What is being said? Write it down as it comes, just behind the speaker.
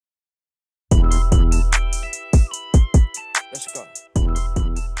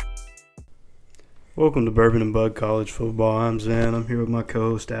Welcome to Bourbon and Bud College Football. I'm Zan. I'm here with my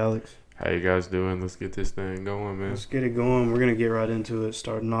co-host Alex. How you guys doing? Let's get this thing going, man. Let's get it going. We're gonna get right into it.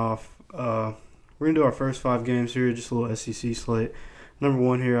 Starting off, we're gonna do our first 5 games here. Just a little SEC slate. Number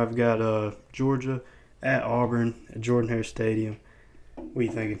 1 here, I've got Georgia at Auburn at Jordan-Hare Stadium. What are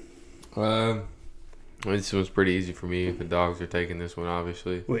you thinking? This one's pretty easy for me. The Dogs are taking this one,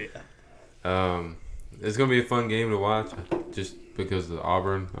 obviously. Wait. It's gonna be a fun game to watch, just because of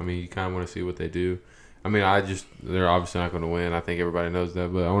Auburn. I mean, you kind of want to see what they do. I mean, they're obviously not going to win. I think everybody knows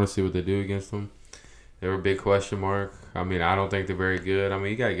that, but I want to see what they do against them. They're a big question mark. I mean, I don't think they're very good. I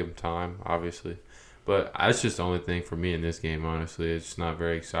mean, you got to give them time, obviously. But that's just the only thing for me in this game, honestly. It's not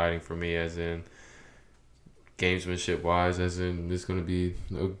very exciting for me, as in gamesmanship-wise, as in it's going to be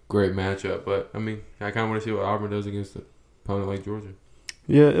a great matchup. But, I mean, I kind of want to see what Auburn does against an opponent like Georgia.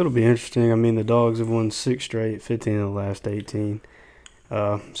 Yeah, it'll be interesting. I mean, the Dogs have won 6 straight, 15 of the last 18.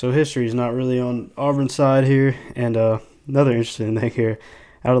 So history is not really on Auburn's side here. And another interesting thing here,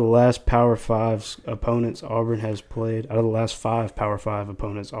 out of the last Power 5 opponents Auburn has played, out of the last 5 Power 5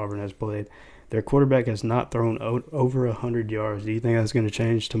 opponents Auburn has played, their quarterback has not thrown over 100 yards. Do you think that's going to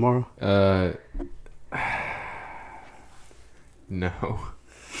change tomorrow? No.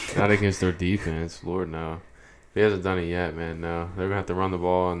 Not against their defense. Lord, no. He hasn't done it yet, man. No, they're gonna have to run the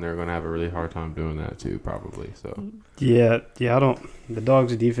ball, and they're gonna have a really hard time doing that too, probably. So. Yeah. I don't. The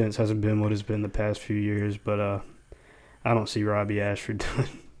Dogs' defense hasn't been what it's been the past few years, but I don't see Robbie Ashford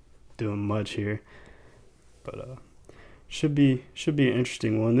doing much here. But should be an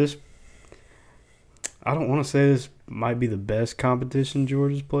interesting one. I don't want to say this might be the best competition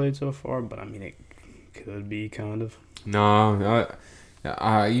Georgia's played so far, but I mean it could be kind of. No,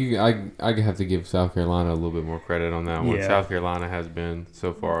 I have to give South Carolina a little bit more credit on that one. Yeah. South Carolina has been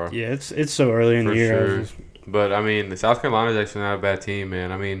so far. Yeah, it's so early in the year. Sure. But, I mean, the South Carolina is actually not a bad team,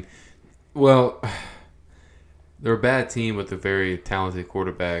 man. I mean, well, they're a bad team with a very talented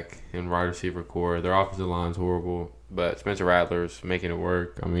quarterback and wide receiver core. Their offensive line's horrible, but Spencer Rattler's making it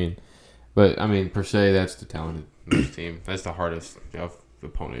work. Per se, that's the talented team. That's the hardest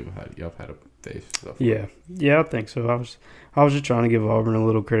opponent you've had to face. So Yeah, I think so. I was just trying to give Auburn a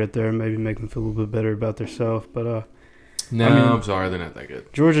little credit there and maybe make them feel a little bit better about themselves. But I'm sorry, they're not that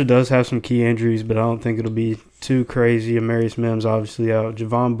good. Georgia does have some key injuries, but I don't think it'll be too crazy. Amarius Mims obviously out.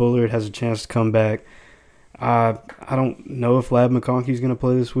 Javon Bullard has a chance to come back. I don't know if Lab McConkey's going to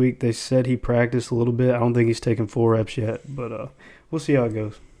play this week. They said he practiced a little bit. I don't think he's taken 4 reps yet, but we'll see how it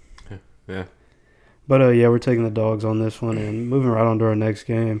goes. Yeah. But, we're taking the Dogs on this one and moving right on to our next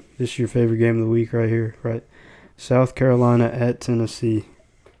game. This is your favorite game of the week right here, right? South Carolina at Tennessee.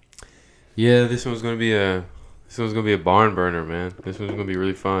 Yeah, this one's gonna be a barn burner, man. This one's gonna be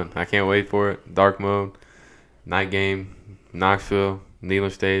really fun. I can't wait for it. Dark mode, night game, Knoxville,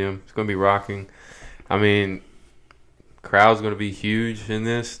 Neyland Stadium. It's gonna be rocking. I mean, crowd's gonna be huge in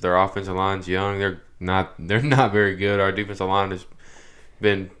this. Their offensive line's young. They're not very good. Our defensive line has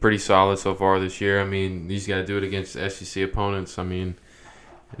been pretty solid so far this year. I mean, you just got to do it against SEC opponents. I mean,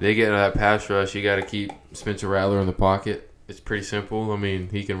 they get into that pass rush. You got to keep Spencer Rattler in the pocket. It's pretty simple. I mean,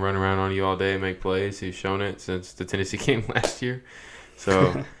 he can run around on you all day and make plays. He's shown it since the Tennessee game last year.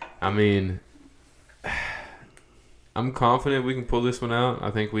 So, I mean, I'm confident we can pull this one out. I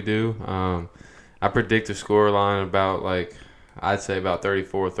think we do. I predict a score line about, I'd say about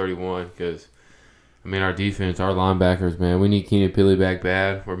 34-31 because – I mean, our defense, our linebackers, man, we need Keenan Pili back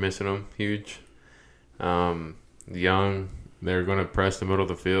bad. We're missing him huge. Young, they're going to press the middle of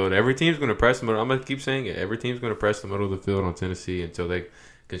the field. Every team's going to press the middle. I'm going to keep saying it. Every team's going to press the middle of the field on Tennessee until they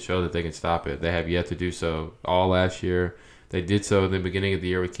can show that they can stop it. They have yet to do so. All last year, they did so in the beginning of the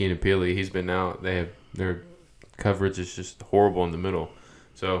year with Keenan Pili. He's been out. Their coverage is just horrible in the middle.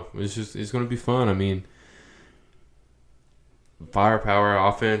 So it's going to be fun. I mean, firepower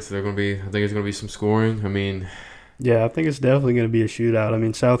offense. I think it's going to be some scoring. I mean, yeah, I think it's definitely going to be a shootout. I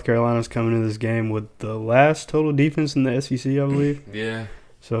mean, South Carolina's coming into this game with the last total defense in the SEC, I believe. Yeah.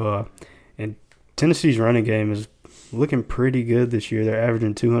 So, and Tennessee's running game is looking pretty good this year. They're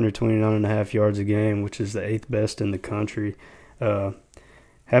averaging 229.5 yards a game, which is the 8th best in the country.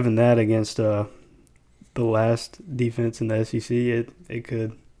 Having that against the last defense in the SEC, it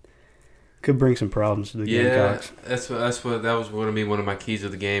could bring some problems to the Gamecocks. Yeah, that was going to be one of my keys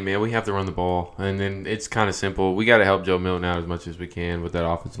of the game, man. We have to run the ball, and then it's kind of simple. We got to help Joe Milton out as much as we can with that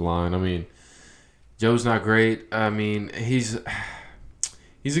offensive line. I mean, Joe's not great. I mean, he's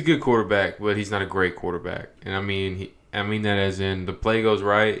a good quarterback, but he's not a great quarterback. And I mean that as in the play goes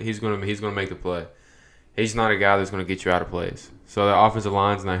right, he's gonna make the play. He's not a guy that's gonna get you out of plays. So the offensive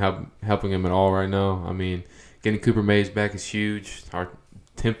line's not helping him at all right now. I mean, getting Cooper Mays back is huge. Our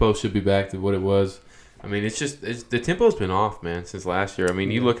tempo should be back to what it was I mean, the tempo's been off, man, since last year. I mean,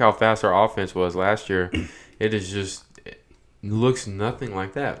 you look how fast our offense was last year. It looks nothing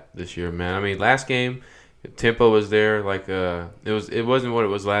like that this year, man. I mean, last game, tempo was there. Like it wasn't what it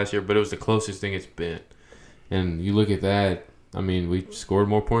was last year, but it was the closest thing it's been. And you look at that. I mean, we scored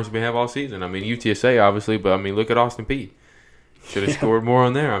more points than we have all season. I mean, UTSA obviously, but I mean, look at Austin Peay. Should have scored more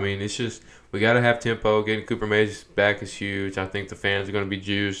on there. I mean, it's just we got to have tempo. Getting Cooper Mays back is huge. I think the fans are going to be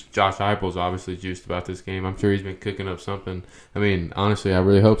juiced. Josh Heupel's obviously juiced about this game. I'm sure he's been cooking up something. I mean, honestly, I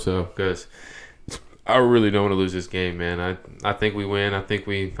really hope so because I really don't want to lose this game, man. I think we win.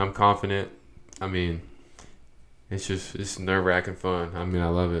 I'm confident. I mean, it's nerve-wracking fun. I mean, I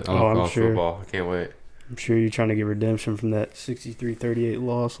love it. I love college football. I can't wait. I'm sure you're trying to get redemption from that 63-38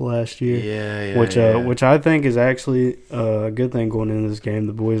 loss last year. Yeah. Which I think is actually a good thing going into this game.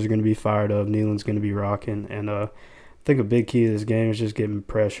 The boys are going to be fired up. Neyland's going to be rocking. And I think a big key to this game is just getting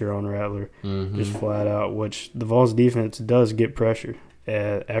pressure on Rattler, just flat out, which the Vols defense does get pressure,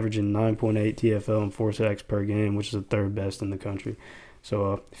 averaging 9.8 TFL and 4 sacks per game, which is the third best in the country.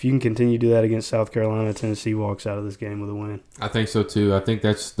 So if you can continue to do that against South Carolina, Tennessee walks out of this game with a win. I think so too. I think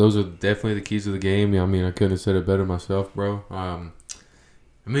those are definitely the keys of the game. I mean, I couldn't have said it better myself, bro. I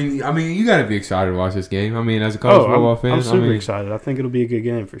mean, you got to be excited to watch this game. I mean, as a college football fan, I'm super excited. I think it'll be a good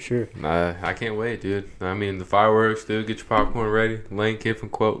game for sure. I can't wait, dude. I mean, the fireworks, dude. Get your popcorn ready. Lane Kiffin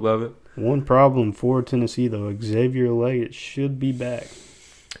quote, love it. One problem for Tennessee though, Xavier Leggett should be back.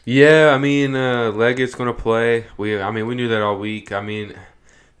 Yeah, I mean, Leggett's going to play. We knew that all week. I mean,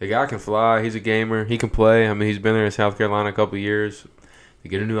 the guy can fly. He's a gamer. He can play. I mean, he's been there in South Carolina a couple of years. They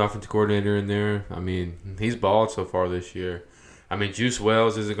get a new offensive coordinator in there. I mean, he's balled so far this year. I mean, Juice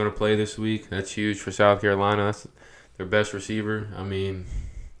Wells isn't going to play this week. That's huge for South Carolina. That's their best receiver. I mean,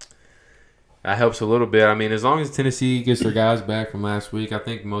 that helps a little bit. I mean, as long as Tennessee gets their guys back from last week, I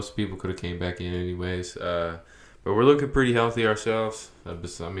think most people could have came back in anyways. But we're looking pretty healthy ourselves. I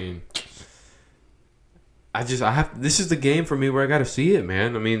mean, this is the game for me where I got to see it,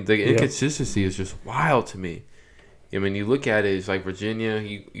 man. I mean, the inconsistency is just wild to me. I mean, you look at it, it's like Virginia.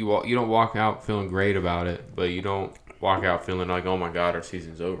 You don't walk out feeling great about it, but you don't walk out feeling like, oh my God, our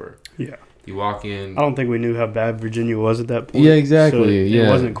season's over. Yeah. You walk in. I don't think we knew how bad Virginia was at that point. Yeah, exactly. So it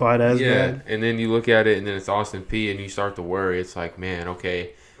wasn't quite as bad. And then you look at it, and then it's Austin Peay, and you start to worry. It's like, man,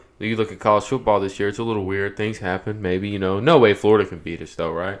 okay. You look at college football this year, it's a little weird. Things happen. Maybe, no way Florida can beat us,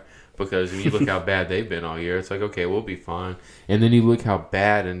 though, right? Because when you look how bad they've been all year, it's like, okay, we'll be fine. And then you look how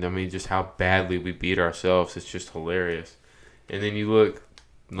bad, and I mean, just how badly we beat ourselves. It's just hilarious. And then you look,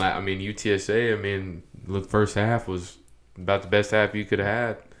 I mean, UTSA, I mean, the first half was about the best half you could have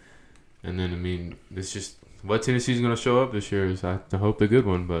had. And then, I mean, it's just what Tennessee's going to show up this year is I hope the good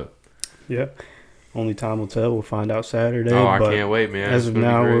one, but. Yeah. Only time will tell. We'll find out Saturday. Oh, I can't wait, man. As of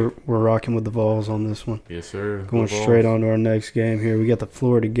now, we're rocking with the Vols on this one. Yes, sir. Going straight on to our next game here. We got the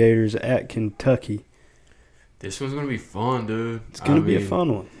Florida Gators at Kentucky. This one's going to be fun, dude. It's going to be a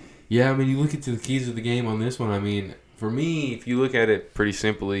fun one. Yeah, I mean, you look at the keys of the game on this one. I mean, for me, if you look at it pretty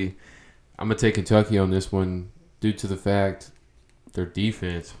simply, I'm going to take Kentucky on this one due to the fact their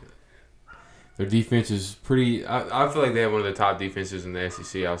defense. Their defense is pretty – I feel like they have one of the top defenses in the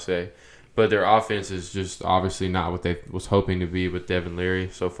SEC, I'll say. But their offense is just obviously not what they was hoping to be with Devin Leary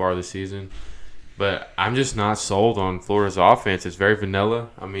so far this season. But I'm just not sold on Florida's offense. It's very vanilla.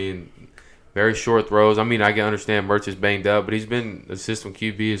 I mean, very short throws. I mean, I can understand Mertz is banged up, but he's been a system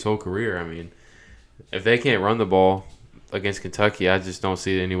QB his whole career. I mean, if they can't run the ball against Kentucky, I just don't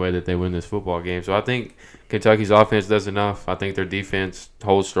see any way that they win this football game. So I think Kentucky's offense does enough. I think their defense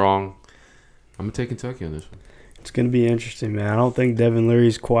holds strong. I'm going to take Kentucky on this one. It's going to be interesting, man. I don't think Devin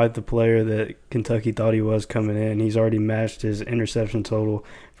Leary's quite the player that Kentucky thought he was coming in. He's already matched his interception total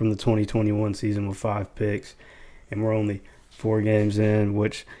from the 2021 season with 5 picks, and we're only 4 games in,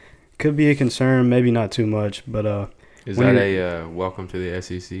 which could be a concern, maybe not too much. But is that a welcome to the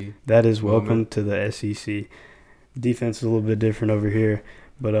SEC? That is welcome to the SEC. Defense is a little bit different over here,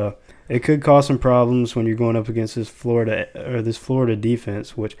 but it could cause some problems when you're going up against this Florida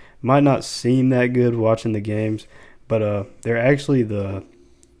defense, which might not seem that good watching the games, but they're actually the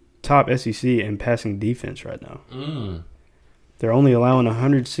top SEC in passing defense right now. They're only allowing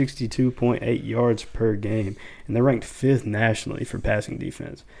 162.8 yards per game, and they're ranked 5th nationally for passing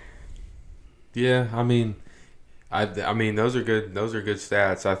defense. Yeah, I mean, those are good. Those are good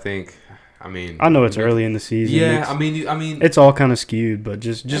stats. I think. I know it's early in the season. Yeah, I mean, it's all kind of skewed, but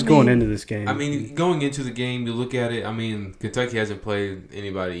just going into this game. I mean, going into the game, you look at it. I mean, Kentucky hasn't played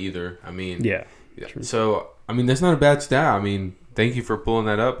anybody either. I mean, yeah. True. So, I mean, that's not a bad stat. I mean, thank you for pulling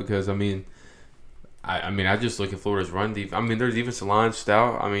that up because, I mean, I just look at Florida's run defense. I mean, their defensive line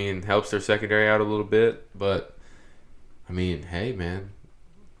stout. I mean, helps their secondary out a little bit. But, I mean, hey, man.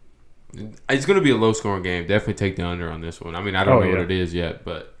 It's going to be a low-scoring game. Definitely take the under on this one. I mean, I don't know what it is yet,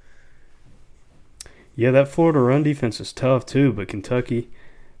 but. Yeah, that Florida run defense is tough, too. But Kentucky,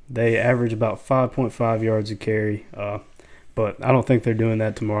 they average about 5.5 yards a carry. But I don't think they're doing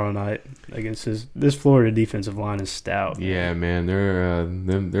that tomorrow night against this Florida defensive line is stout. Yeah, man,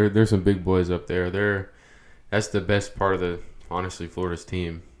 there's some big boys up there. That's the best part of honestly Florida's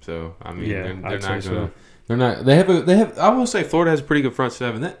team. So I mean, they're not gonna. So. They're not. They have. I will say Florida has a pretty good front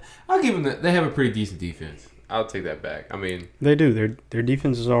seven. I'll give them that. They have a pretty decent defense. I'll take that back. I mean, they do. Their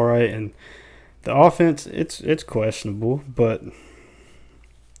defense is all right, and the offense it's questionable, but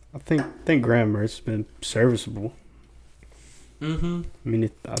I think Graham Mertz's been serviceable. Mm-hmm. I mean,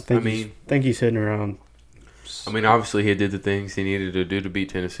 I think he's hitting around. I mean, obviously he did the things he needed to do to beat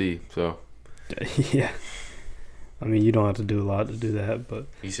Tennessee. So, yeah. I mean, you don't have to do a lot to do that, but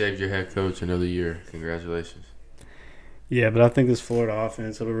you saved your head coach another year. Congratulations. Yeah, but I think this Florida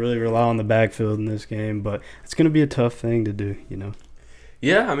offense will really rely on the backfield in this game, but it's going to be a tough thing to do, you know.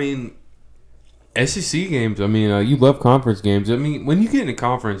 Yeah, I mean, SEC games. I mean, you love conference games. I mean, when you get in a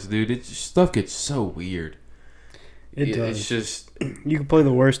conference, dude, stuff gets so weird. It does. It's just you can play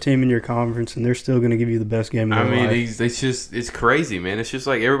the worst team in your conference, and they're still going to give you the best game of their life. It's crazy, man. It's just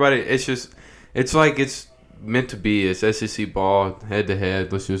like everybody. It's like it's meant to be. It's SEC ball, head to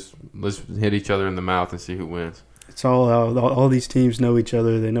head. Let's hit each other in the mouth and see who wins. It's all these teams know each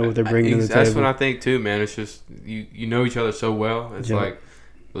other. They know what they're bringing to the table. That's what I think too, man. It's just you know each other so well. It's like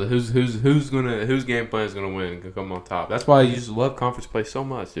whose game plan is gonna win and come on top. That's why you just love conference play so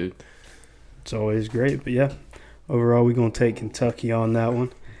much, dude. It's always great, but yeah. Overall, we're going to take Kentucky on that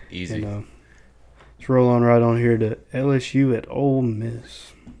one. Easy. And, let's roll on right on here to LSU at Ole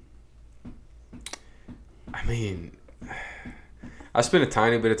Miss. I mean, I spent a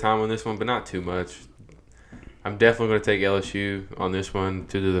tiny bit of time on this one, but not too much. I'm definitely going to take LSU on this one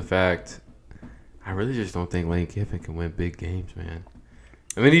due to the fact I really just don't think Lane Kiffin can win big games, man.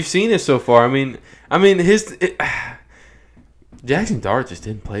 I mean, you've seen it so far. I mean, Jackson Dart just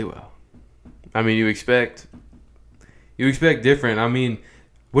didn't play well. I mean, you expect different. I mean,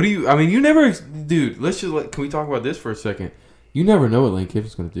 you never, dude. Can we talk about this for a second? You never know what Lane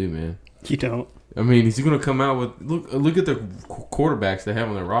Kiffin's going to do, man. You don't. I mean, is he going to come out with look at the quarterbacks they have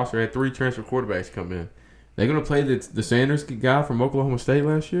on their roster? They had 3 transfer quarterbacks come in. They're going to play the Sanders guy from Oklahoma State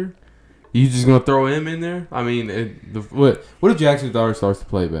last year. You just going to throw him in there? I mean, what if Jackson Dart starts to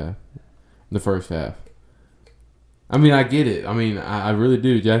play bad in the first half? I mean, I get it. I mean, I really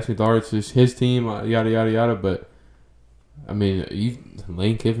do. Jackson Dart's just his team, yada yada yada, but. I mean,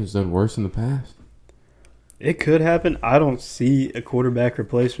 Lane Kiffin's done worse in the past. It could happen. I don't see a quarterback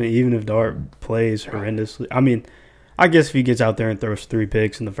replacement, even if Dart plays horrendously. I mean, I guess if he gets out there and throws 3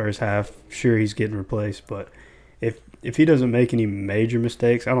 picks in the first half, sure, he's getting replaced. But if he doesn't make any major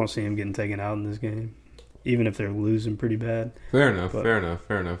mistakes, I don't see him getting taken out in this game, even if they're losing pretty bad. Fair enough.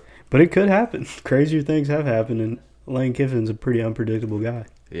 But it could happen. Crazier things have happened, and Lane Kiffin's a pretty unpredictable guy.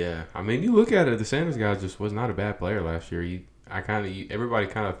 Yeah, I mean, you look at it, the Sanders guy just was not a bad player last year. Everybody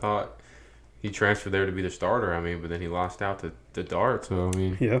kind of thought he transferred there to be the starter. I mean, but then he lost out to Dart. So I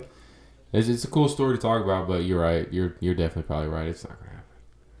mean, yeah, it's a cool story to talk about. But you're right. You're definitely probably right. It's not gonna happen.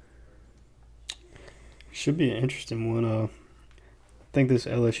 Should be an interesting one. I think this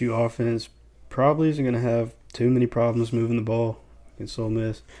LSU offense probably isn't gonna have too many problems moving the ball against Ole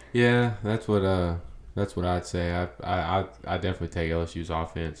Miss. Yeah, that's what I'd say. I definitely take LSU's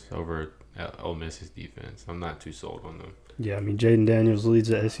offense over Ole Miss's defense. I'm not too sold on them. Yeah, I mean, Jaden Daniels leads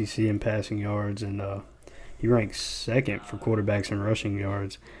the SEC in passing yards, and he ranks second for quarterbacks in rushing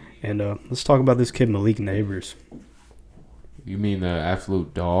yards. And let's talk about this kid, Malik Neighbors. You mean the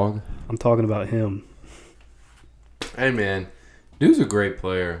absolute dog? I'm talking about him. Hey, man. Dude's a great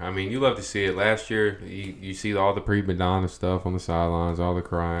player. I mean, you love to see it. Last year, you see all the pre-Madonna stuff on the sidelines, all the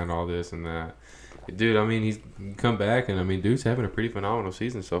crying, all this and that. Dude, I mean, he's come back, and I mean, dude's having a pretty phenomenal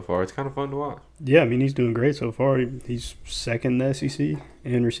season so far. It's kind of fun to watch. Yeah, I mean, he's doing great so far. He's second in the SEC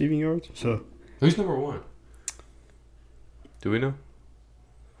in receiving yards. So, who's number 1? Do we know?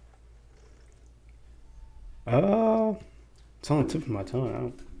 It's on the tip of my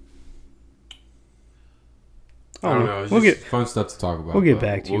tongue. I don't know. It's just fun stuff to talk about. We'll get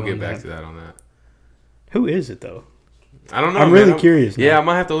back to you. We'll get back to that on that. Who is it though? I don't know. I'm really curious now. Yeah, I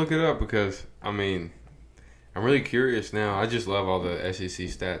might have to look it up because I mean, I'm really curious now. I just love all the SEC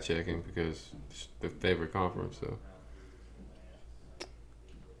stat checking because it's the favorite conference. So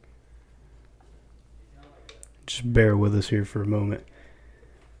just bear with us here for a moment.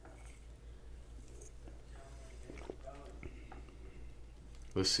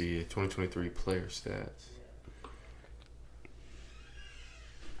 Let's see. 2023 player stats.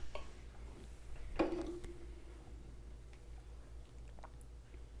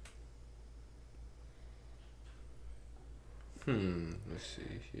 Let's see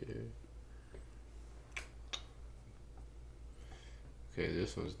here. Okay,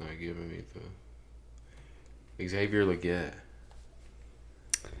 this one's not giving me the Xavier Leggett.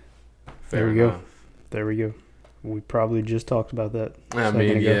 There we go. There we go. We probably just talked about that. I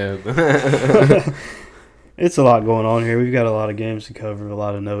mean, yeah. It's a lot going on here. We've got a lot of games to cover, a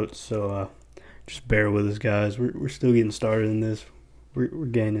lot of notes. So just bear with us, guys. We're still getting started in this. We're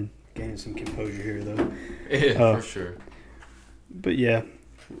gaining some composure here, though. Yeah, for sure. But yeah,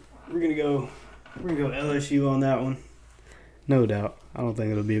 we're gonna go LSU on that one, no doubt. I don't think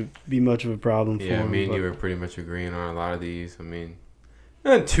it'll be much of a problem for them. Yeah, me and you are pretty much agreeing on a lot of these. I mean,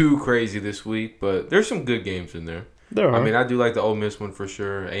 not too crazy this week, but there's some good games in there. There are. I mean, I do like the Ole Miss one for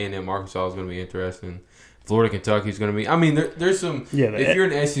sure. A&M Arkansas is going to be interesting. Florida Kentucky is going to be. I mean, there's some. Yeah. If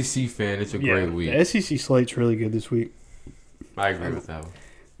you're an SEC fan, it's a great week. The SEC slate's really good this week. I agree with that one.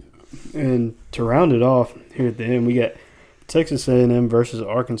 And to round it off here at the end, we got Texas A&M versus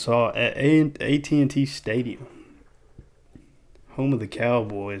Arkansas at AT&T Stadium, home of the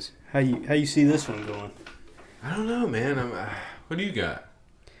Cowboys. How you see this one going? I don't know, man. What do you got?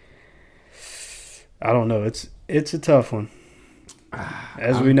 I don't know. It's a tough one.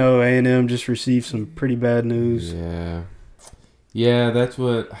 As we know, A&M just received some pretty bad news. Yeah. That's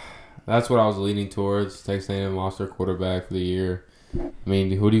what I was leaning towards. Texas A&M lost their quarterback for the year. I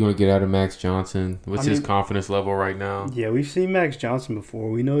mean, who are you going to get out of Max Johnson? What's his confidence level right now? Yeah, we've seen Max Johnson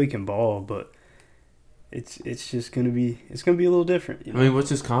before. We know he can ball, but it's just going to be a little different. You know? I mean, what's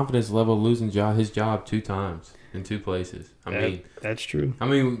his confidence level losing his job 2 times in 2 places? That's true. I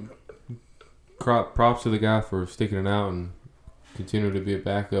mean, props to the guy for sticking it out and continuing to be a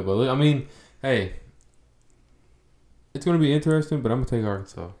backup. But I mean, hey, it's going to be interesting, but I'm going to take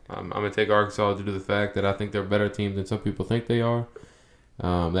Arkansas. I'm going to take Arkansas due to the fact that I think they're a better team than some people think they are.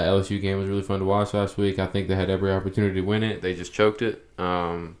 That LSU game was really fun to watch last week. I think they had every opportunity to win it. They just choked it.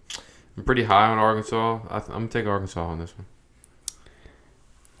 I'm pretty high on Arkansas. I'm going to take Arkansas on this one.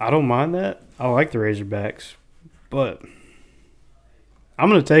 I don't mind that. I like the Razorbacks, but I'm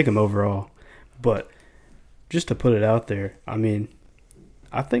going to take them overall. But just to put it out there, I mean,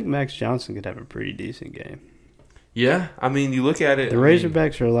 I think Max Johnson could have a pretty decent game. Yeah, I mean, you look at it. The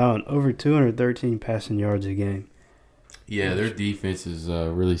Razorbacks are allowing over 213 passing yards a game. Yeah, their defense is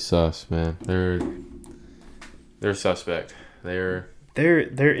really sus, man. They're suspect. They're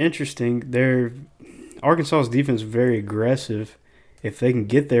interesting. Arkansas's defense is very aggressive. If they can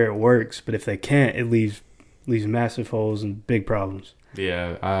get there, it works. But if they can't, it leaves massive holes and big problems.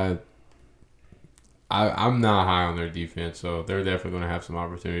 Yeah, I'm not high on their defense, so they're definitely going to have some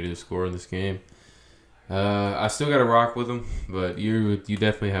opportunity to score in this game. I still got to rock with them, but you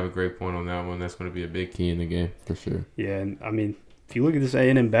definitely have a great point on that one. That's going to be a big key in the game for sure. Yeah, and I mean, if you look at this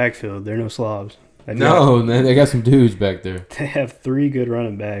A&M backfield, they're no slobs. No, man, they got some dudes back there. They have 3 good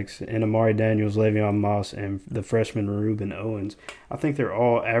running backs, and Amari Daniels, Le'Veon Moss, and the freshman Reuben Owens. I think they're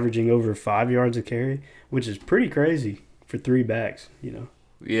all averaging over 5 yards a carry, which is pretty crazy for 3 backs, you know.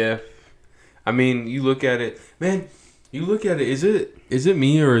 Yeah. I mean, you look at it, man. You look at it. Is it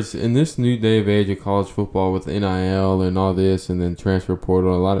me, or is in this new day of age of college football with NIL and all this, and then transfer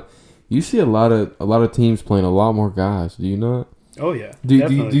portal, you see a lot of teams playing a lot more guys. Do you not? Oh yeah. Do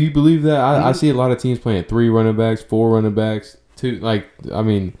you believe that? I see a lot of teams playing 3 running backs, 4 running backs, 2. Like, I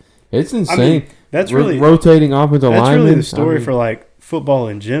mean, it's insane. I mean, that's really rotating offensive linemen. That's really the story for like football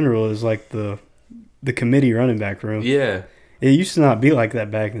in general. Is like the committee running back room. Yeah. It used to not be like that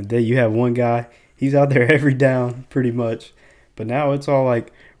back in the day. You have one guy. He's out there every down pretty much. But now it's all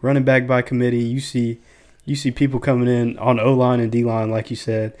like running back by committee. You see people coming in on O-line and D-line, like you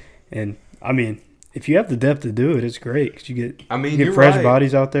said. And, I mean, if you have the depth to do it, it's great because you get fresh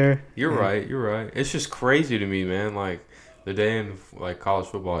bodies out there. You're right. It's just crazy to me, man. Like, the day in like college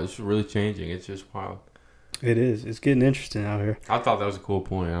football, it's really changing. It's just wild. It is. It's getting interesting out here. I thought that was a cool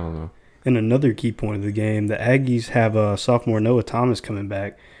point. I don't know. And another key point of the game, the Aggies have sophomore Noah Thomas coming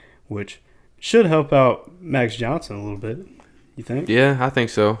back, which should help out Max Johnson a little bit. You think? Yeah, I think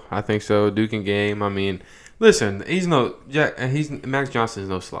so. Duke and game. I mean, listen, Max Johnson is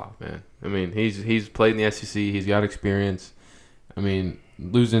no slob, man. I mean, he's played in the SEC. He's got experience. I mean,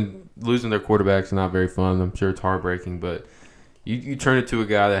 losing their quarterbacks is not very fun. I'm sure it's heartbreaking, but you turn it to a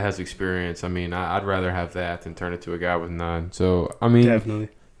guy that has experience. I mean, I'd rather have that than turn it to a guy with none. So I mean, definitely.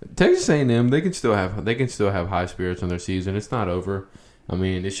 Texas A&M, they can still have high spirits on their season. It's not over. I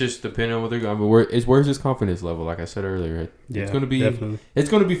mean, it's just depending on what they're going. But where's his confidence level? Like I said earlier, Yeah, it's gonna be definitely. It's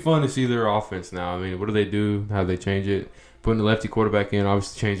gonna be fun to see their offense now. I mean, what do they do? How do they change it? Putting the lefty quarterback in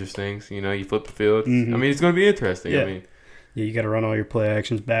obviously changes things. You flip the field. Mm-hmm. I mean, it's gonna be interesting. Yeah. I mean, yeah, you got to run all your play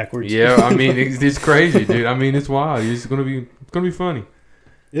actions backwards. yeah. I mean, it's crazy, dude. I mean, it's wild. It's gonna be funny.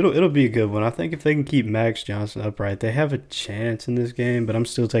 It'll be a good one. I think if they can keep Max Johnson upright, they have a chance in this game. But I'm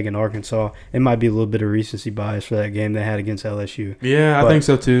still taking Arkansas. It might be a little bit of recency bias for that game they had against LSU. Yeah, I think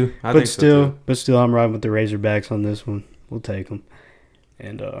so too. But still, I'm riding with the Razorbacks on this one. We'll take them.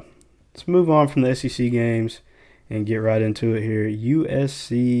 And let's move on from the SEC games and get right into it here.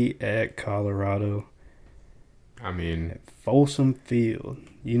 USC at Colorado. I mean, at Folsom Field.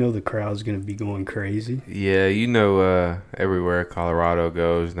 You know the crowd's going to be going crazy. Yeah, everywhere Colorado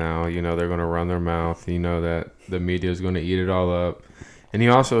goes now, they're going to run their mouth. You know that the media is going to eat it all up. And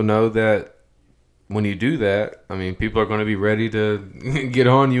you also know that when you do that, I mean, people are going to be ready to get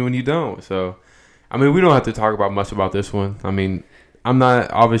on you when you don't. So, I mean, we don't have to talk much about this one. I mean, I'm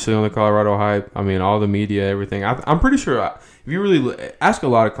not obviously on the Colorado hype. I mean, all the media, everything. I'm pretty sure if you really ask a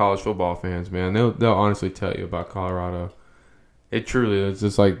lot of college football fans, man, they'll honestly tell you about Colorado. It truly is.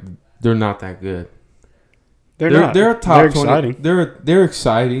 It's like they're not that good. They're a top 20. Exciting. They're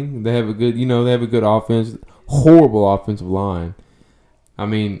exciting. They have a good, they have a good offense. Horrible offensive line. I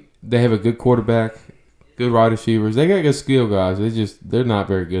mean, they have a good quarterback, good wide receivers. They got good skill guys. They're not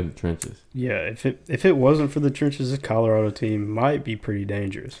very good in the trenches. Yeah, if it wasn't for the trenches, this Colorado team might be pretty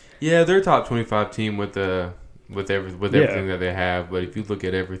dangerous. Yeah, they're a top 25 team with everything that they have. But if you look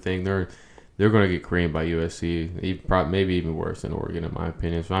at everything, they're going to get creamed by USC, maybe even worse than Oregon, in my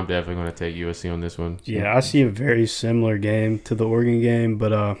opinion. So I'm definitely going to take USC on this one. Yeah, I see a very similar game to the Oregon game,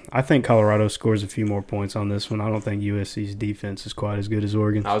 but I think Colorado scores a few more points on this one. I don't think USC's defense is quite as good as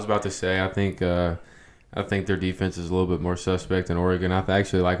Oregon. I was about to say, I think their defense is a little bit more suspect than Oregon. I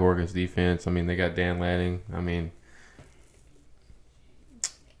actually like Oregon's defense. I mean, they got Dan Lanning. I mean,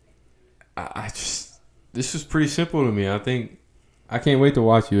 this is pretty simple to me. I can't wait to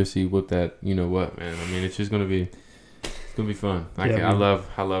watch USC whip that. You know what, man? I mean, it's gonna be fun. I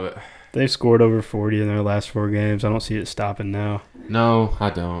love it. They've scored over 40 in their last 4 games. I don't see it stopping now. No, I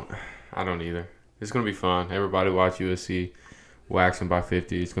don't. I don't either. It's gonna be fun. Everybody watch USC wax them by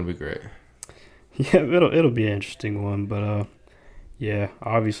 50. It's gonna be great. Yeah, it'll be an interesting one, but yeah,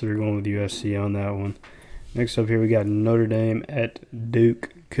 obviously we're going with USC on that one. Next up here we got Notre Dame at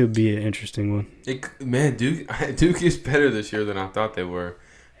Duke. Could be an interesting one. Duke is better this year than I thought they were,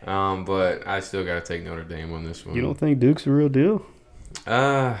 but I still got to take Notre Dame on this one. You don't think Duke's a real deal?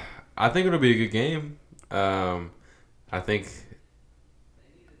 I think it'll be a good game. I think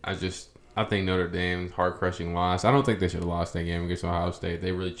Notre Dame's heart crushing loss. I don't think they should have lost that game against Ohio State.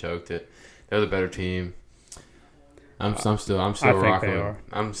 They really choked it. They're the better team. I'm still rocking.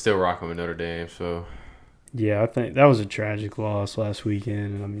 I'm still rocking with Notre Dame. So. Yeah, I think that was a tragic loss last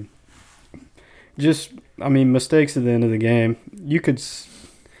weekend. And I mean, mistakes at the end of the game. You could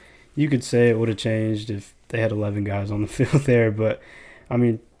say it would have changed if they had 11 guys on the field there, but I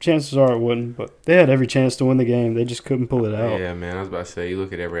mean, chances are it wouldn't. But they had every chance to win the game. They just couldn't pull it out. Yeah, man. I was about to say, you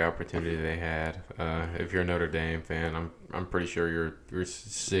look at every opportunity they had. If you're a Notre Dame fan, I'm pretty sure you're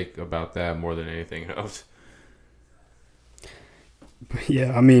sick about that more than anything else.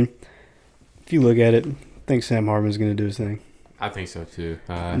 Yeah, I mean, if you look at it. I think Sam Hartman's going to do his thing. I think so too.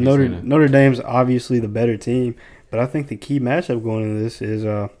 Notre Dame's obviously the better team, but I think the key matchup going into this is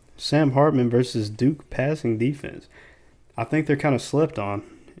Sam Hartman versus Duke passing defense. I think they're kind of slept on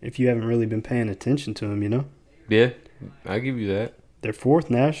if you haven't really been paying attention to them, Yeah, I give you that. They're 4th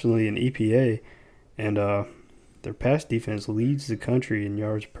nationally in EPA, and their pass defense leads the country in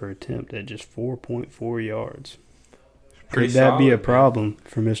yards per attempt at just 4.4 yards. Could that be a problem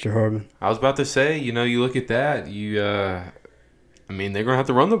for Mr. Hartman? I was about to say, you look at that. I mean, they're going to have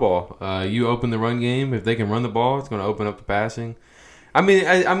to run the ball. You open the run game. If they can run the ball, it's going to open up the passing. I mean,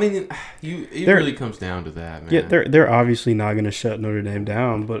 it really comes down to that, man. Yeah, they're obviously not going to shut Notre Dame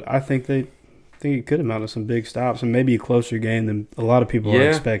down, but I think it could amount to some big stops and maybe a closer game than a lot of people are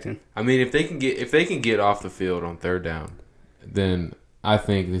expecting. I mean, if they can get off the field on 3rd down, then I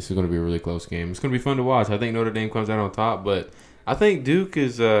think this is going to be a really close game. It's going to be fun to watch. I think Notre Dame comes out on top, but I think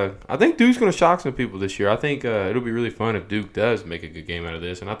Duke's going to shock some people this year. I think it'll be really fun if Duke does make a good game out of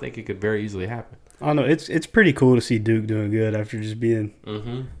this, and I think it could very easily happen. I know it's pretty cool to see Duke doing good after just being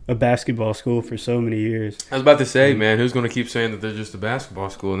a basketball school for so many years. I was about to say, man, who's going to keep saying that they're just a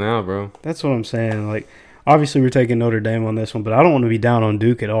basketball school now, bro? That's what I'm saying. Like, obviously we're taking Notre Dame on this one, but I don't want to be down on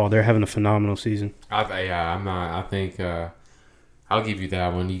Duke at all. They're having a phenomenal season. I'm not. I think I'll give you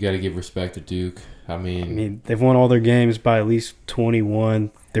that one. You got to give respect to Duke. I mean, they've won all their games by at least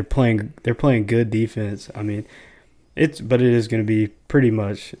 21. They're playing good defense. I mean, but it is going to be pretty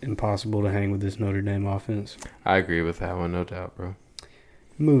much impossible to hang with this Notre Dame offense. I agree with that one, no doubt, bro.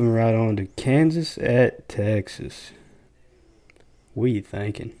 Moving right on to Kansas at Texas. What are you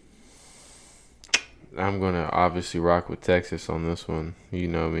thinking? I'm going to obviously rock with Texas on this one. You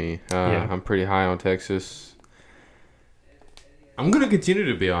know me. Yeah. I'm pretty high on Texas. I'm going to continue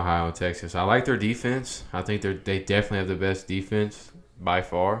to be high on Texas. I like their defense. I think they definitely have the best defense by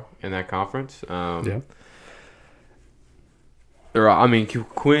far in that conference. Yeah.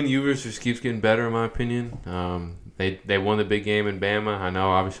 Quinn Ewers just keeps getting better, in my opinion. They won the big game in Bama. I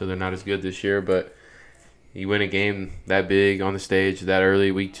know, obviously, they're not as good this year, but you win a game that big on the stage that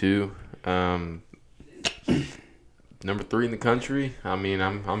early, week 2. Number 3 in the country. I mean,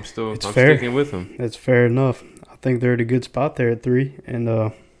 I'm sticking with them. That's fair enough. I think they're at a good spot there at 3,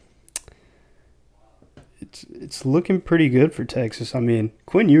 and it's looking pretty good for Texas. I mean,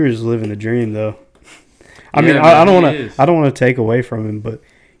 Quinn Ewers is living the dream, though. I don't want to take away from him, but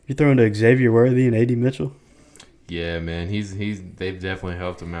you're throwing to Xavier Worthy and A.D. Mitchell. Yeah, man, they've definitely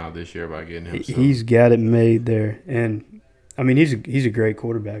helped him out this year by getting him. He's got it made there, and I mean he's a great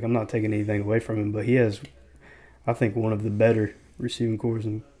quarterback. I'm not taking anything away from him, but he has, I think, one of the better receiving corps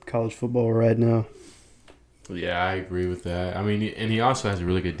in college football right now. Yeah, I agree with that. I mean, and he also has a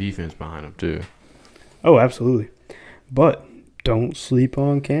really good defense behind him too. Oh, absolutely, but don't sleep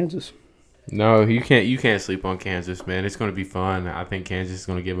on Kansas. No, you can't sleep on Kansas, man. It's going to be fun. I think Kansas is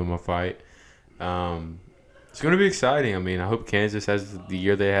going to give them a fight. It's going to be exciting. I mean, I hope Kansas has the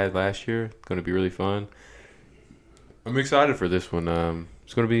year they had last year. It's going to be really fun. I'm excited for this one.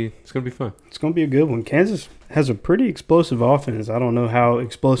 It's going to be fun. It's going to be a good one. Kansas has a pretty explosive offense. I don't know how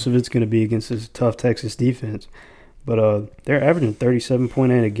explosive it's going to be against this tough Texas defense, but they're averaging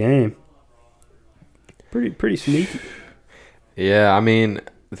 37.8 a game. Pretty sneaky. Yeah, I mean,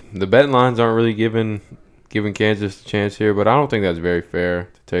 the betting lines aren't really giving Kansas a chance here, but I don't think that's very fair,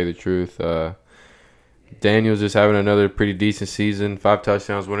 to tell you the truth. Daniels just having another pretty decent season. 5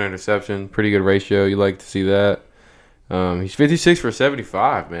 touchdowns, 1 interception. Pretty good ratio. You like to see that. He's 56 for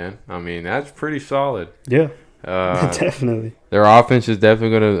 75, man. I mean, that's pretty solid. Yeah, definitely. Their offense is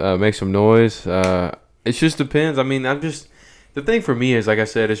definitely going to make some noise. It just depends. I mean, the thing for me is, like I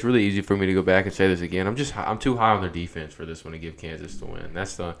said, it's really easy for me to go back and say this again. I'm too high on their defense for this one to give Kansas the win.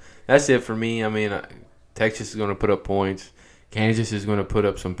 That's it for me. I mean, Texas is going to put up points. Kansas is going to put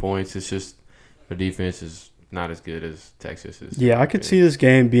up some points. It's just their defense is not as good as Texas is. Yeah, I could see this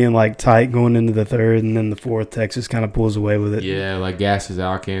game being like tight going into the 3rd, and then the 4th, Texas kind of pulls away with it. Yeah, like gasses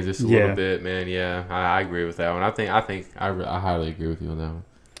out Kansas a little bit, man. Yeah, I agree with that one. I highly agree with you on that one.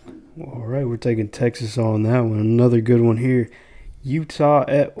 Well, all right, we're taking Texas on that one. Another good one here. Utah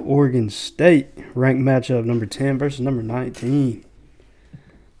at Oregon State. Ranked matchup, number 10 versus number 19.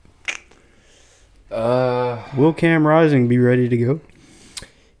 Will Cam Rising be ready to go?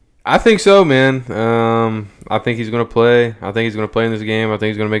 I think so, man. I think he's going to play. I think he's going to play in this game. I think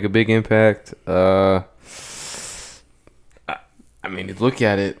he's going to make a big impact. I mean, look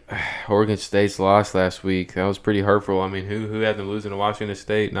at it. Oregon State's lost last week. That was pretty hurtful. I mean, who had them losing to Washington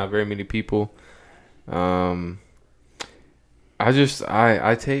State? Not very many people. I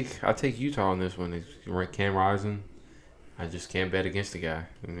take Utah on this one. It's Cam Rising. I just can't bet against the guy.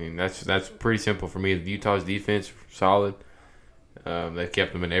 I mean, that's pretty simple for me. Utah's defense solid. They've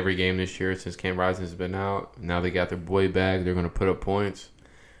kept them in every game this year since Cam Rising has been out. Now they got their boy back. They're going to put up points.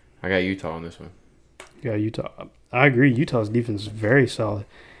 I got Utah on this one. Yeah, Utah. I agree. Utah's defense is very solid.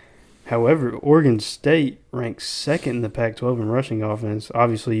 However, Oregon State ranks 2nd in the Pac-12 in rushing offense.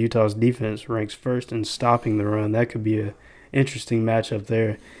 Obviously, Utah's defense ranks 1st in stopping the run. That could be a interesting matchup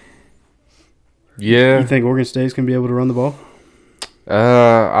there. Yeah. You think Oregon State's going to be able to run the ball?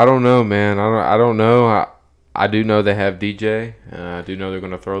 I don't know, man. I don't know. I do know they have DJ. I do know they're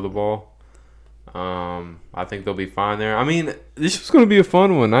going to throw the ball. I think they'll be fine there. I mean, this is going to be a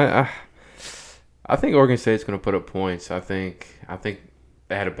fun one. I think Oregon State's going to put up points. I think they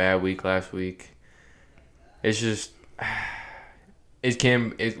had a bad week last week. It's just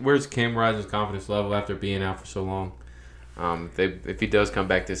where's Cam Rising's confidence level after being out for so long? If he does come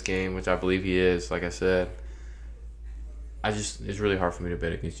back this game, which I believe he is, like I said, it's really hard for me to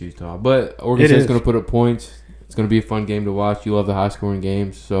bet against Utah. But Oregon State's going to put up points. It's going to be a fun game to watch. You love the high scoring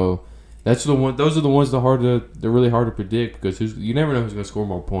games, so those are the ones they're really hard to predict because you never know who's going to score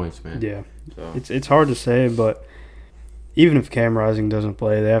more points, man. Yeah, so. It's hard to say, but even if Cam Rising doesn't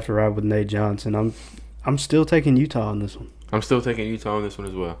play, they have to ride with Nate Johnson. I'm still taking Utah on this one. I'm still taking Utah on this one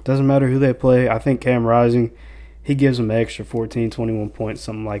as well. Doesn't matter who they play. I think Cam Rising, he gives them an extra 14, 21 points,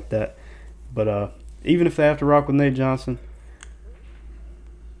 something like that. But even if they have to rock with Nate Johnson,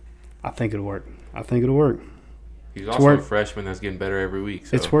 I think it'll work. He's also a freshman that's getting better every week.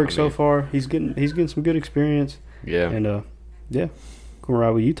 So, it's worked so far. He's getting some good experience. Yeah. And yeah, gonna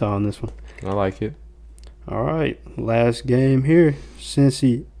ride with Utah on this one. I like it. All right, last game here.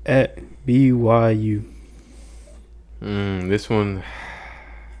 Cincy at BYU. This one's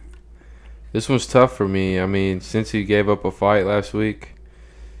tough for me. I mean, Cincy gave up a fight last week,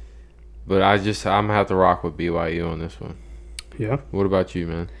 but I'm gonna have to rock with BYU on this one. Yeah. What about you,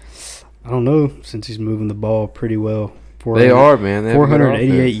 man? I don't know, since he's moving the ball pretty well. They are, man. They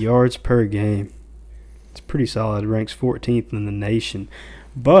 488 yards per game. It's pretty solid. Ranks 14th in the nation.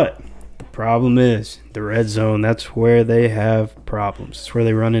 But the problem is the red zone. That's where they have problems. It's where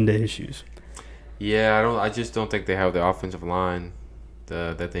they run into issues. Yeah, I just don't think they have the offensive line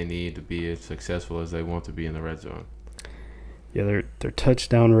that they need to be as successful as they want to be in the red zone. Yeah, their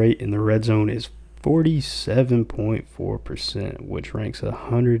touchdown rate in the red zone is 47.4%, which ranks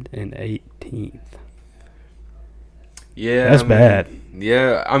 118th. Yeah, that's bad.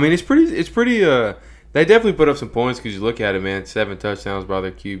 Yeah, I mean it's pretty. They definitely put up some points because you look at it, man. 7 touchdowns by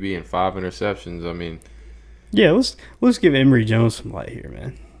their QB and 5 interceptions. I mean, yeah, let's give Emory Jones some light here,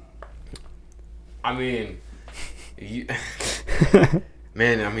 man. I mean,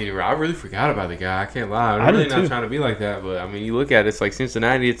 man, I mean, I really forgot about the guy. I can't lie. I'm really not trying to be like that, but I mean, you look at it, it's like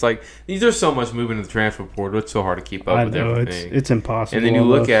Cincinnati. It's like there's so much moving in the transfer portal. It's so hard to keep up with everything. It's impossible. And then you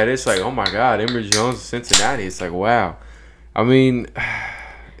look at it, it's like, oh my God, Emory Jones, Cincinnati. It's like, wow. I mean,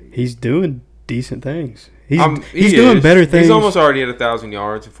 he's doing decent things. He's doing better things. He's almost already at 1,000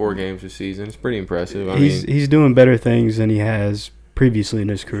 yards in 4 games this season. It's pretty impressive. He's doing better things than he has previously in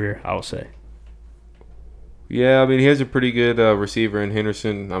his career, I will say. Yeah, I mean, he has a pretty good receiver in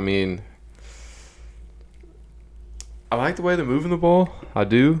Henderson. I mean, I like the way they're moving the ball. I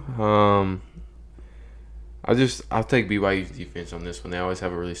do. I'll take BYU's defense on this one. They always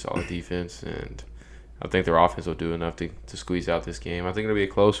have a really solid defense, and I think their offense will do enough to squeeze out this game. I think it'll be a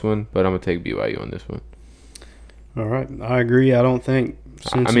close one, but I'm going to take BYU on this one. All right. I agree. I don't think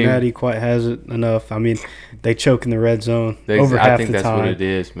Cincinnati quite has it enough. I mean, they choke in the red zone over half the time. I think that's what it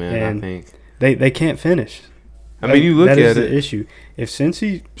is, man. And I think they can't finish. I mean, you look at it. That is the issue. If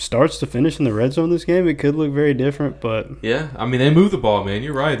Cincy starts to finish in the red zone this game, it could look very different. But yeah, I mean, they move the ball, man.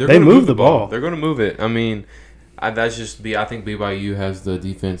 You're right. They move the ball. They're going to move it. I mean, I think BYU has the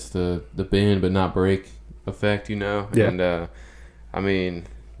defense, the bend but not break effect, you know. Yeah. And I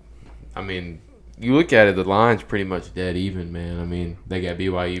mean, you look at it, the line's pretty much dead even, man. I mean, they got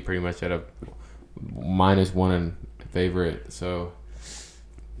BYU pretty much at a -1 favorite, so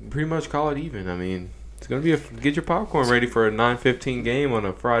pretty much call it even. I mean, it's gonna be get your popcorn ready for a 9:15 game on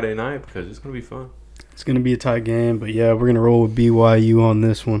a Friday night because it's gonna be fun. It's gonna be a tight game, but yeah, we're gonna roll with BYU on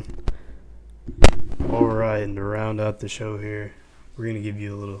this one. All right, and to round out the show here, we're gonna give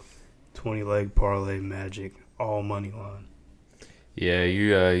you a little 20-leg parlay magic, all money line. Yeah,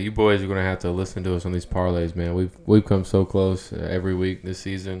 you boys are gonna have to listen to us on these parlays, man. We've come so close every week this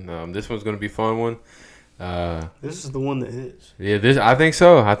season. This one's gonna be a fun one. This is the one that hits. Yeah, I think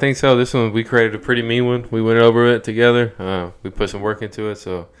so. This one, we created a pretty mean one. We went over it together. We put some work into it.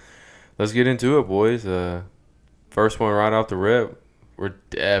 So let's get into it, boys. First one right off the rip. We're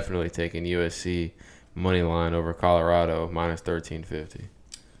definitely taking USC money line over Colorado -1350.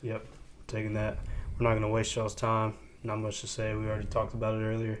 Yep, taking that. We're not going to waste y'all's time. Not much to say. We already talked about it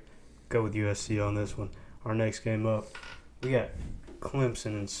earlier. Go with USC on this one. Our next game up, we got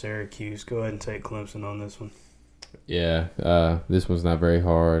Clemson and Syracuse. Go ahead and take Clemson on this one. Yeah, this one's not very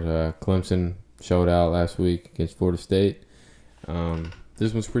hard. Clemson showed out last week against Florida State.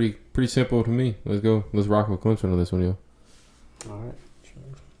 This one's pretty simple to me. Let's go. Let's rock with Clemson on this one, yo. All right.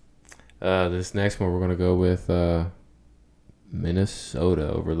 This next one we're gonna go with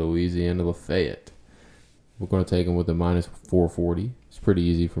Minnesota over Louisiana Lafayette. We're gonna take them with the -440. It's pretty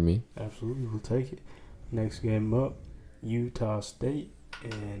easy for me. Absolutely, we'll take it. Next game up, Utah State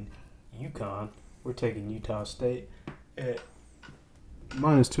and UConn. We're taking Utah State at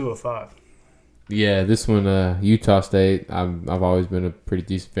 -205. Yeah, this one, Utah State. I've always been a pretty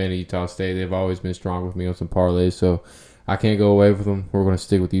decent fan of Utah State. They've always been strong with me on some parlays, so I can't go away with them. We're going to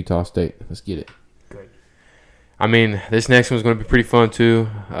stick with Utah State. Let's get it. Great. I mean, this next one's going to be pretty fun too.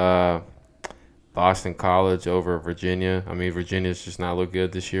 Boston College over Virginia. I mean, Virginia's just not looked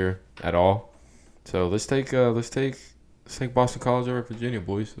good this year at all. So let's take Boston College over Virginia,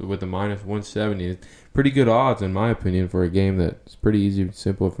 boys, with the -170. Pretty good odds, in my opinion, for a game that's pretty easy and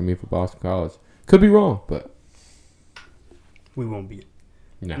simple for me for Boston College. Could be wrong, but we won't beat it.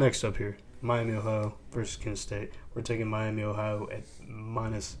 No. Next up here, Miami, Ohio versus Kent State. We're taking Miami, Ohio at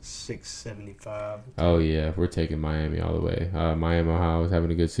minus 675. Oh, yeah. We're taking Miami all the way. Miami, Ohio is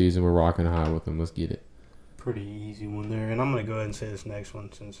having a good season. We're rocking high with them. Let's get it. Pretty easy one there. And I'm going to go ahead and say this next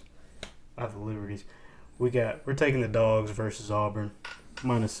one since I have the liberties. We're taking the Dogs versus Auburn,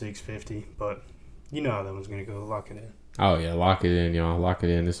 minus 650. But you know how that one's going to go. Lock it in. Oh, yeah. Lock it in, y'all. Lock it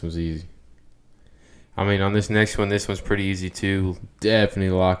in. This one's easy. I mean, on this next one, this one's pretty easy, too.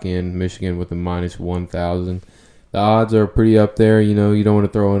 Definitely lock in Michigan with the minus 1,000. The odds are pretty up there. You know, you don't want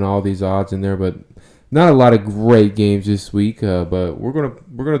to throw in all these odds in there, but not a lot of great games this week. But we're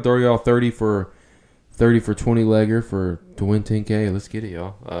gonna throw y'all 30 for 20 legger to win 10K. Let's get it,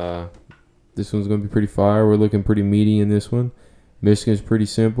 y'all. This one's gonna be pretty fire. We're looking pretty meaty in this one. Michigan's pretty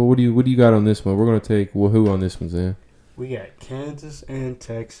simple. What do you got on this one? We're gonna take who on this one, Zan? We got Kansas and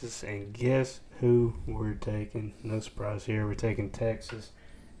Texas, and guess who we're taking? No surprise here. We're taking Texas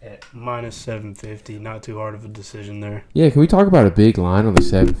at minus 750. Not too hard of a decision there. Yeah, can we talk about a big line on the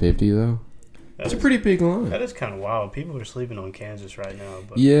 750 though? That's a pretty big line. That is kind of wild. People are sleeping on Kansas right now.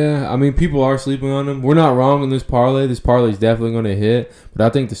 But yeah, I mean, people are sleeping on them. We're not wrong on this parlay. This parlay is definitely going to hit. But I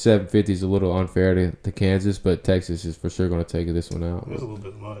think the 750 is a little unfair to Kansas. But Texas is for sure going to take this one out. It was a little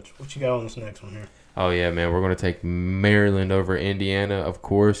bit much. What you got on this next one here? Oh, yeah, man. We're going to take Maryland over Indiana, of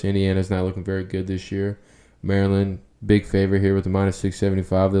course. Indiana's not looking very good this year. Maryland, big favorite here with the minus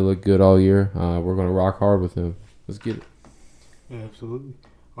 675. They look good all year. We're going to rock hard with them. Let's get it. Yeah, absolutely.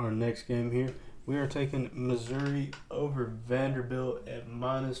 Our next game here. We are taking Missouri over Vanderbilt at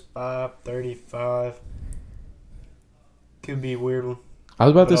minus 535. Could be a weird one. I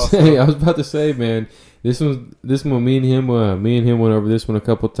was about to say, man, this one, me and him went over this one a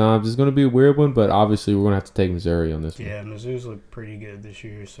couple times. It's going to be a weird one, but obviously we're going to have to take Missouri on this one. Yeah, Missouri's looked pretty good this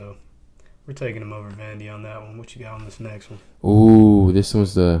year, so we're taking them over Vandy on that one. What you got on this next one? Ooh, this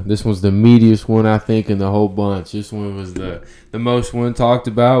one's the meatiest one, I think, in the whole bunch. This one was the most one talked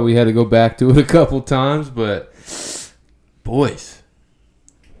about. We had to go back to it a couple times, but boys,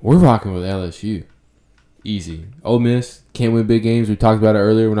 we're rocking with LSU. Easy. Ole Miss can't win big games. We talked about it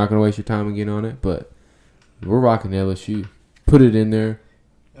earlier. We're not going to waste your time again on it, but we're rocking LSU. Put it in there.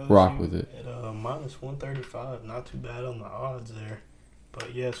 LSU rock with it. At minus 135. Not too bad on the odds there.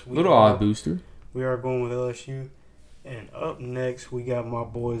 But yes, little odd booster. We are going with LSU. And up next, we got my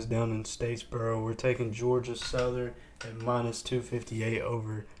boys down in Statesboro. We're taking Georgia Southern at minus 258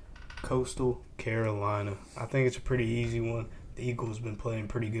 over Coastal Carolina. I think it's a pretty easy one. The Eagles been playing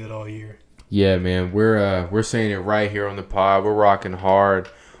pretty good all year. Yeah, man, we're saying it right here on the pod. We're rocking hard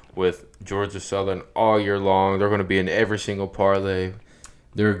with Georgia Southern all year long. They're going to be in every single parlay.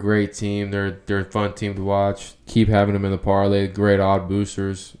 They're a great team. They're a fun team to watch. Keep having them in the parlay. Great odd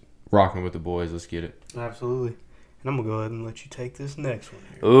boosters. Rocking with the boys. Let's get it. Absolutely. And I'm going to go ahead and let you take this next one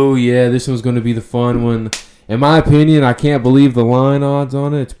here. Oh, yeah, this one's going to be the fun one. In my opinion, I can't believe the line odds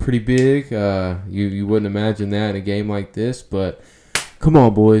on it. It's pretty big. You wouldn't imagine that in a game like this, but come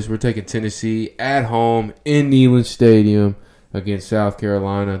on, boys. We're taking Tennessee at home in Neyland Stadium against South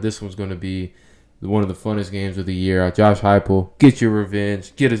Carolina. This one's going to be one of the funnest games of the year. Josh Heupel, get your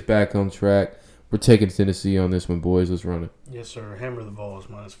revenge. Get us back on track. We're taking Tennessee on this one, boys. Let's run it. Yes, sir. Hammer the Vols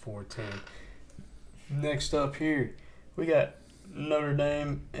minus 410. Next up here, we got Notre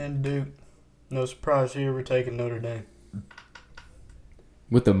Dame and Duke. No surprise here. We're taking Notre Dame.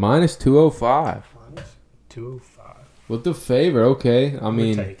 With the minus 205. Minus 205. With the favorite, okay. I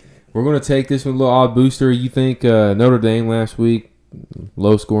mean, we're going to take this one a little odd booster. You think Notre Dame last week,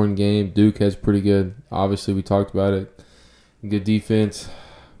 low-scoring game. Duke has pretty good. Obviously, we talked about it. Good defense.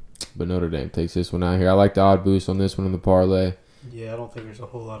 But Notre Dame takes this one out here. I like the odd boost on this one in the parlay. Yeah, I don't think there's a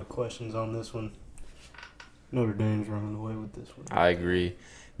whole lot of questions on this one. Notre Dame's running away with this one. I agree.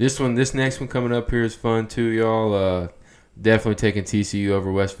 This next one coming up here is fun too, y'all. Definitely taking TCU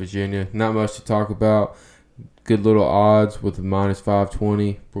over West Virginia. Not much to talk about. Good little odds with the minus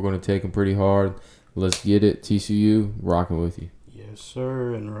 520. We're going to take them pretty hard. Let's get it. TCU, rocking with you. Yes,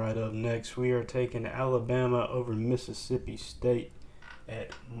 sir. And right up next, we are taking Alabama over Mississippi State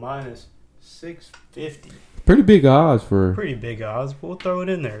at minus 650. Pretty big odds for. Pretty big odds, but we'll throw it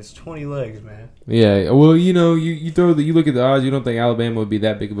in there. It's 20 legs, man. Yeah, well, you know, you look at the odds. You don't think Alabama would be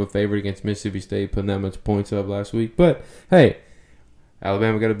that big of a favorite against Mississippi State, putting that much points up last week. But hey,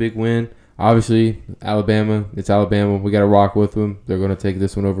 Alabama got a big win. Obviously, Alabama. It's Alabama. We got to rock with them. They're going to take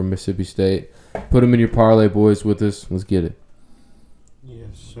this one over Mississippi State. Put them in your parlay, boys, with us. Let's get it. Yes,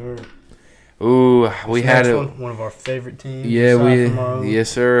 sir. Ooh, we had one of our favorite teams. Yeah, yes,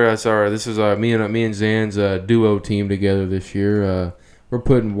 sir. This is me and Zan's duo team together this year. We're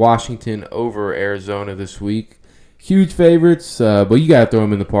putting Washington over Arizona this week. huge favorites, but you got to throw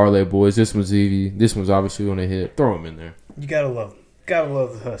them in the parlay, boys. This one's easy. This one's obviously going to hit. Throw them in there. You got to love them. Got to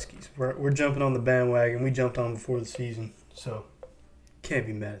love the Huskies. We're jumping on the bandwagon. We jumped on them before the season, so can't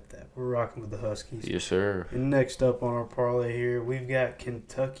be mad at that. We're rocking with the Huskies. Yes, sir. And next up on our parlay here, we've got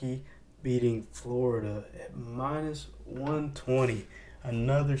Kentucky beating Florida at -120.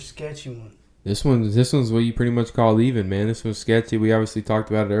 Another sketchy one. This one's what you pretty much call even, man. This one's sketchy. We obviously talked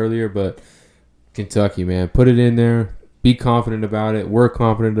about it earlier, but Kentucky, man, put it in there. Be confident about it. We're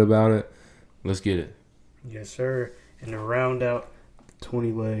confident about it. Let's get it. Yes, sir. And to round out the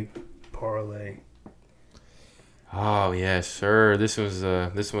 20-leg parlay. Oh yes, sir. This was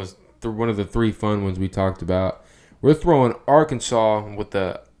one of the 3 fun ones we talked about. We're throwing Arkansas with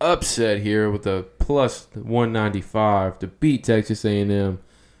the upset here with a plus 195 to beat Texas A&M.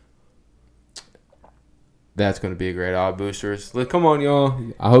 That's going to be a great odd boosters. Come on,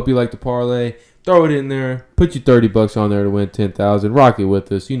 y'all. I hope you like the parlay. Throw it in there. Put your $30 on there to win $10,000. Rock it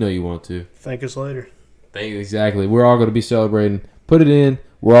with us. You know you want to. Thank us later. Thank you. Exactly. We're all going to be celebrating. Put it in.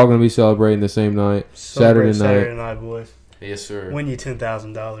 We're all going to be celebrating the same night. Saturday night, boys. Yes, sir. Win you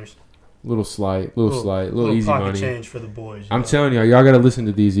 $10,000. Little easy pocket money. Change for the boys. I'm telling y'all got to listen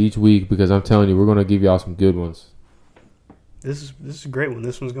to these each week because I'm telling you, we're going to give y'all some good ones. This is a great one.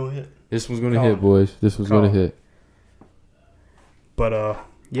 This one's going to hit. This one's going to hit, boys. This one's going to hit. But,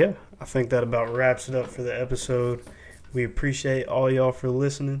 yeah, I think that about wraps it up for the episode. We appreciate all y'all for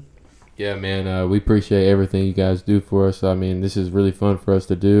listening. Yeah, man, we appreciate everything you guys do for us. I mean, this is really fun for us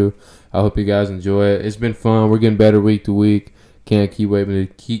to do. I hope you guys enjoy it. It's been fun. We're getting better week to week. Can't keep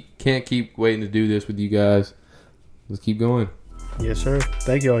waiting to do this with you guys. Let's keep going. Yes, sir.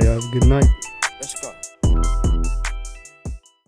 Thank y'all. Y'all have a good night.